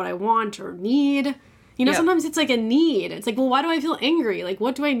myself or what I want or need. You know, sometimes it's like a need. It's like, well, why do I feel angry? Like,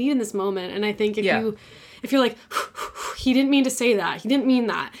 what do I need in this moment? And I think if you're like, he didn't mean to say that. He didn't mean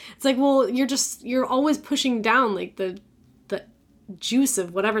that. It's like, well, you're always pushing down like the juice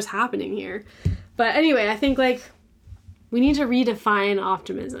of whatever's happening here. But anyway, I think like we need to redefine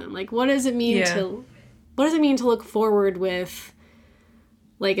optimism. Like, what does it mean to look forward with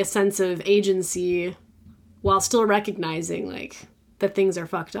like a sense of agency while still recognizing like that things are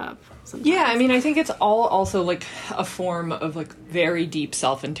fucked up sometimes. Yeah, I mean, I think it's all also, like, a form of, like, very deep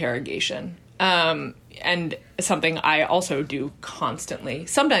self-interrogation. And something I also do constantly,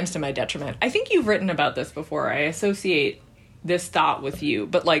 sometimes to my detriment. I think you've written about this before. I associate this thought with you,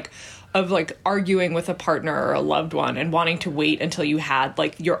 but, like, of, like, arguing with a partner or a loved one and wanting to wait until you had,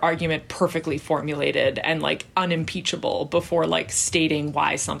 like, your argument perfectly formulated and, like, unimpeachable before, like, stating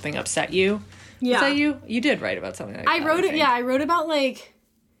why something upset you. Yeah. Is that you? You did write about something like that. I wrote about, like...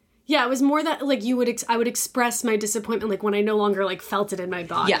 Yeah, it was more that, like, I would express my disappointment, like, when I no longer, like, felt it in my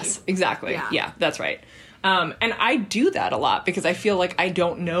body. Yes, exactly. Yeah, that's right. And I do that a lot because I feel like I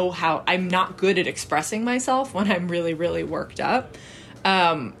don't know how... I'm not good at expressing myself when I'm really, really worked up.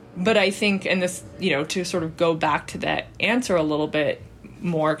 But I think, and this, you know, to sort of go back to that answer a little bit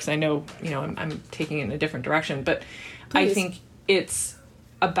more, because I know, you know, I'm taking it in a different direction, but Please. I think it's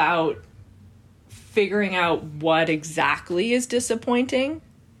about figuring out what exactly is disappointing,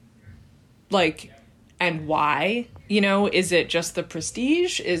 like, and why. You know, is it just the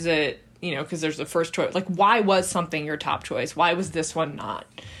prestige? Is it, you know, because there's the first choice, like, why was something your top choice? Why was this one not?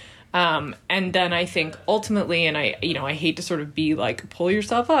 And then I think ultimately, and I hate to sort of be like, pull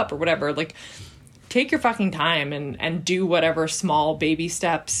yourself up or whatever, like, take your fucking time and do whatever small baby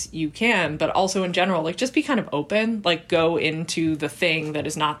steps you can, but also in general, like, just be kind of open, like, go into the thing that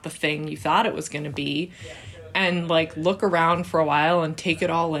is not the thing you thought it was going to be, and, like, look around for a while and take it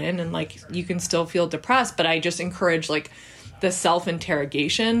all in, and, like, you can still feel depressed, but I just encourage, like, the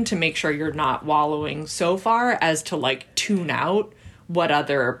self-interrogation to make sure you're not wallowing so far as to, like, tune out what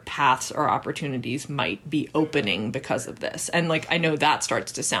other paths or opportunities might be opening because of this. And, like, I know that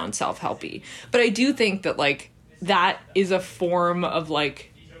starts to sound self-helpy, but I do think that, like, that is a form of, like,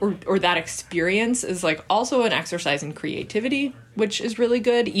 or that experience is, like, also an exercise in creativity, which is really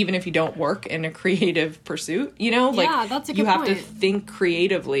good, even if you don't work in a creative pursuit, you know? Like, yeah, that's a good you have point. to think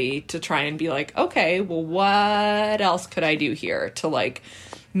creatively to try and be like, okay, well, what else could I do here to, like,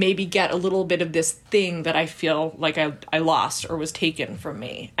 maybe get a little bit of this thing that I feel like I lost or was taken from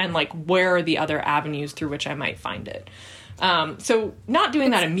me, and, like, where are the other avenues through which I might find it. So not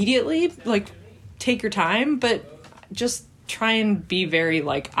doing that immediately, like, take your time, but just try and be very,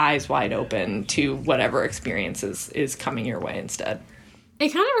 like, eyes wide open to whatever experiences is coming your way instead.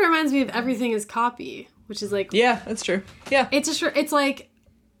 It kind of reminds me of Everything is Copy, which is like... Yeah, that's true. Yeah. It's just, it's like,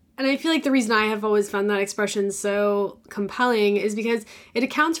 And I feel like the reason I have always found that expression so compelling is because it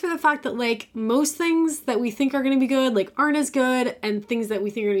accounts for the fact that, like, most things that we think are going to be good, like, aren't as good, and things that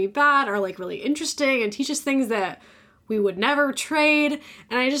we think are going to be bad are, like, really interesting and teach us things that we would never trade.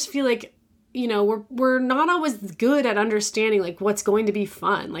 And I just feel like, you know, we're not always good at understanding, like, what's going to be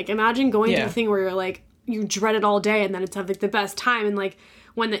fun. Like, imagine going to a thing where you're, like, you dread it all day and then it's, like, the best time, and, like,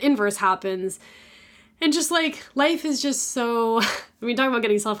 when the inverse happens... And just, like, life is just so, I mean, talking about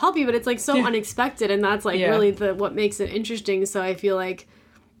getting self-helpy, but it's, like, so unexpected, and that's, like, really what makes it interesting. So I feel like,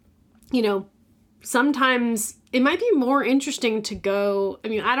 you know, sometimes it might be more interesting to go, I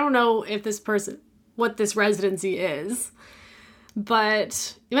mean, I don't know if what this residency is,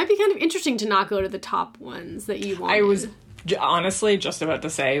 but it might be kind of interesting to not go to the top ones that you want. I was honestly just about to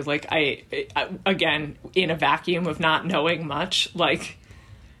say, like, I again, in a vacuum of not knowing much, like...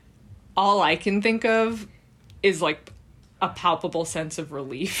 all I can think of is, like, a palpable sense of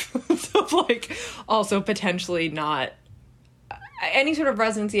relief. So, like, also potentially not any sort of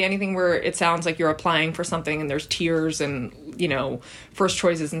residency, anything where it sounds like you're applying for something and there's tiers and, you know, first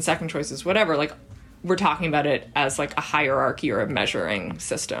choices and second choices, whatever. Like, we're talking about it as, like, a hierarchy or a measuring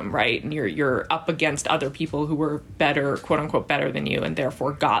system, right? And you're up against other people who were better, quote unquote, better than you, and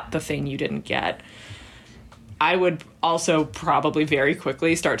therefore got the thing you didn't get. I would also probably very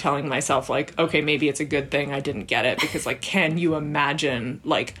quickly start telling myself, like, okay, maybe it's a good thing I didn't get it, because, like, can you imagine,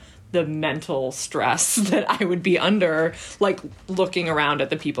 like, the mental stress that I would be under, like, looking around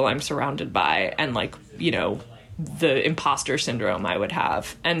at the people I'm surrounded by and, like, you know, the imposter syndrome I would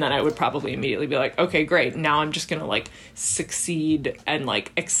have. And then I would probably immediately be like, okay, great, now I'm just gonna, like, succeed and,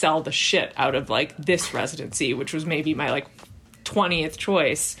 like, excel the shit out of, like, this residency, which was maybe my, like, 20th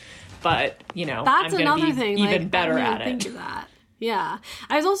choice. But, you know, that's I'm another going to be thing. even like, better I at think it. of that. Yeah.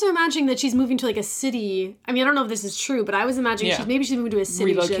 I was also imagining that she's moving to, like, a city. I mean, I don't know if this is true, but I was imagining she's moving to a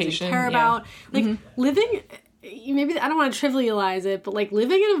city she doesn't care about. Like, living... Maybe, I don't want to trivialize it, but, like,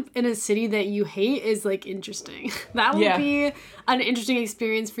 living in a city that you hate is, like, interesting. That would be an interesting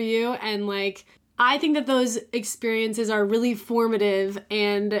experience for you. And, like, I think that those experiences are really formative,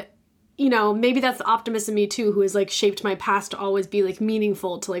 and... you know, maybe that's the optimist in me too, who has, like, shaped my past to always be, like,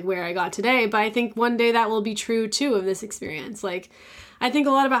 meaningful to, like, where I got today. But I think one day that will be true too of this experience. Like, I think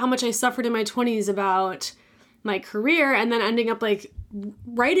a lot about how much I suffered in my 20s about my career, and then ending up, like,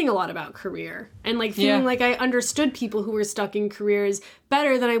 writing a lot about career and, like, feeling like I understood people who were stuck in careers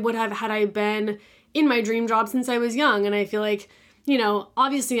better than I would have had I been in my dream job since I was young. And I feel like, you know,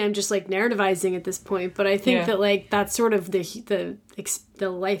 obviously I'm just, like, narrativizing at this point, but I think that, like, that's sort of the human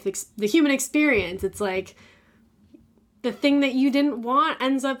experience. It's like the thing that you didn't want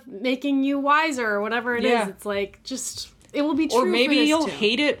ends up making you wiser, or whatever it is. It's like, just, it will be true. Or maybe for this you'll too.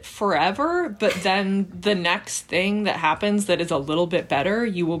 hate it forever, but then the next thing that happens that is a little bit better,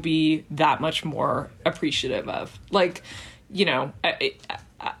 you will be that much more appreciative of. Like, you know,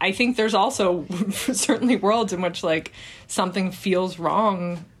 I think there's also certainly worlds in which, like, something feels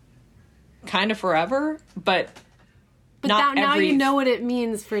wrong kind of forever, but not now you know what it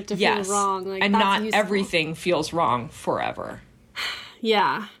means for it to feel wrong. Like, and that's not useful. everything feels wrong forever.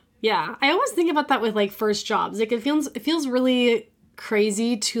 Yeah. Yeah. I always think about that with, like, first jobs. Like, it feels really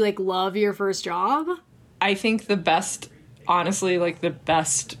crazy to, like, love your first job. I think the best, honestly, like, the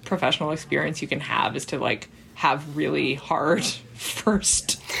best professional experience you can have is to, like, have really hard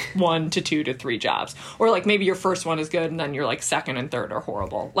first 1 to 2 to 3 jobs. Or, like, maybe your first one is good and then your, like, second and third are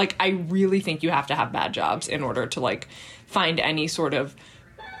horrible. Like, I really think you have to have bad jobs in order to, like, find any sort of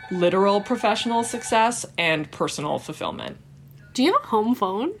literal professional success and personal fulfillment. Do you have a home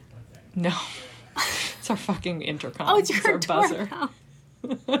phone? No. It's our fucking intercom. Oh, it's your our buzzer.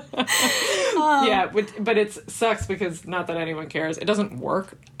 Yeah, but it sucks because, not that anyone cares, it doesn't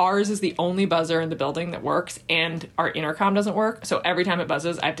work. Ours is the only buzzer in the building that works, and our intercom doesn't work. So every time it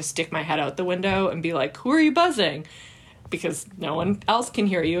buzzes, I have to stick my head out the window and be like, who are you buzzing? Because no one else can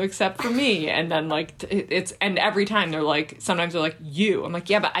hear you except for me. And then, like, and every time they're like, sometimes they're like, you. I'm like,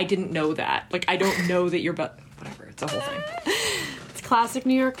 yeah, but I didn't know that. Like, I don't know that you're, whatever. It's a whole thing. It's classic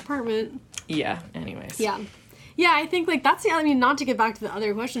New York apartment. Yeah, anyways. Yeah. Yeah, I think, like, that's the, I mean, not to get back to the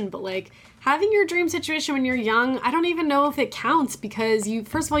other question, but, like, having your dream situation when you're young, I don't even know if it counts, because you,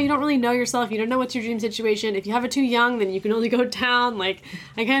 first of all, you don't really know yourself. You don't know what's your dream situation. If you have it too young, then you can only go down. Like,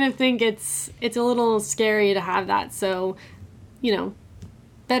 I kind of think it's a little scary to have that. So, you know,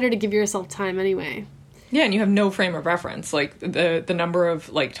 better to give yourself time anyway. Yeah, and you have no frame of reference. Like the number of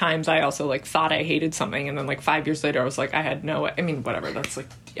like times I also like thought I hated something, and then like 5 years later I was like, I had no. I mean, whatever. That's like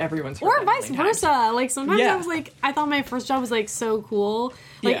everyone's. Or vice versa. Like sometimes Yeah. I was like, I thought my first job was like so cool.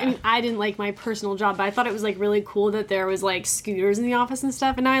 Like Yeah. I mean, I didn't like my personal job, but I thought it was like really cool that there was like scooters in the office and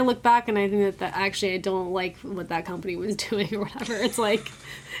stuff. And now I look back and I think that actually I don't like what that company was doing or whatever. It's like,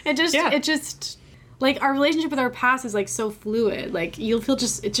 it just. Like, our relationship with our past is, like, so fluid. Like, you'll feel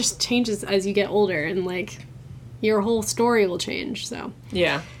it just changes as you get older, and, like, your whole story will change, so.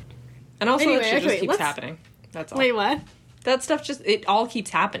 Yeah. And also, Anyway, it just okay, keeps happening. That's all. Wait, what? That stuff it all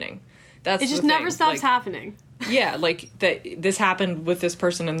keeps happening. That's It just the never thing. stops Like, happening. Yeah, like, this happened with this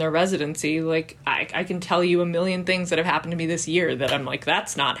person in their residency. Like, I can tell you a million things that have happened to me this year that I'm like,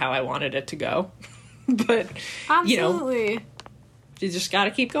 that's not how I wanted it to go. But, Absolutely. you just gotta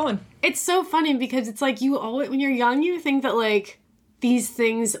keep going. It's so funny because it's like you always, when you're young, you think that like these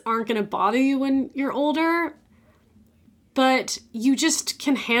things aren't going to bother you when you're older, but you just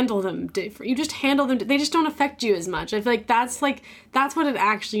can handle them different. You just handle them. They just don't affect you as much. I feel like that's what it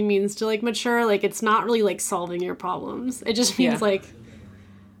actually means to like mature. Like it's not really like solving your problems. It just means like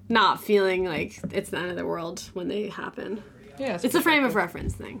not feeling like it's the end of the world when they happen. Yeah, it's a frame of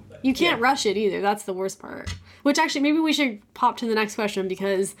reference thing. You can't rush it either. That's the worst part. Which actually, maybe we should pop to the next question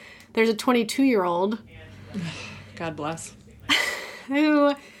because there's a 22-year-old. God bless.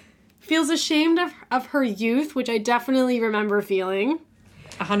 Who feels ashamed of her youth, which I definitely remember feeling.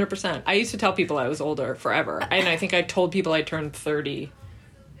 100%. I used to tell people I was older forever. And I think I told people I turned 30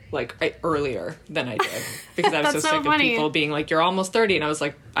 like earlier than I did because I was so sick of people being like, you're almost 30. And I was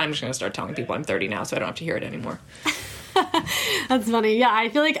like, I'm just going to start telling people I'm 30 now so I don't have to hear it anymore. That's funny. Yeah, I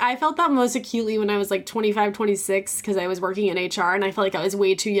feel like I felt that most acutely when I was like 25, 26 because I was working in HR and I felt like I was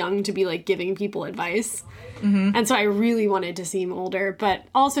way too young to be like giving people advice. Mm-hmm. And so I really wanted to seem older, but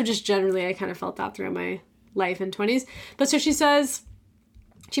also just generally I kind of felt that throughout my life in 20s. But so she says,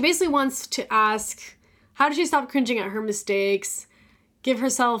 she basically wants to ask, how did she stop cringing at her mistakes, give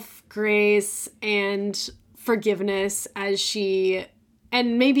herself grace and forgiveness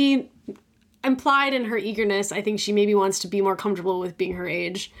and maybe implied in her eagerness, I think she maybe wants to be more comfortable with being her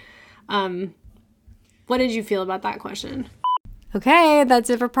age. What did you feel about that question? Okay,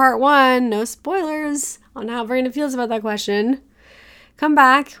 that's it for part 1. No spoilers on how Verena feels about that question. Come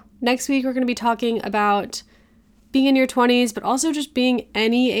back. Next week, we're going to be talking about being in your 20s, but also just being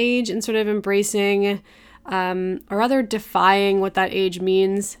any age and sort of embracing or rather defying what that age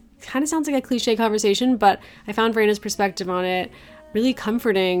means. It kind of sounds like a cliche conversation, but I found Verena's perspective on it really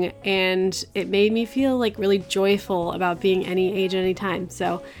comforting, and it made me feel like really joyful about being any age, any time.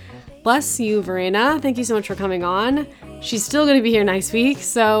 So bless you, Verena. Thank you so much for coming on. She's still going to be here next week,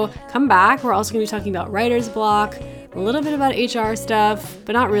 so come back. We're also going to be talking about writer's block, a little bit about HR stuff,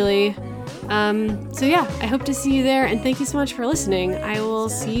 but not really. So yeah, I hope to see you there, and thank you so much for listening. I will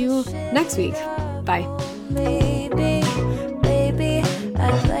see you next week. Bye. Maybe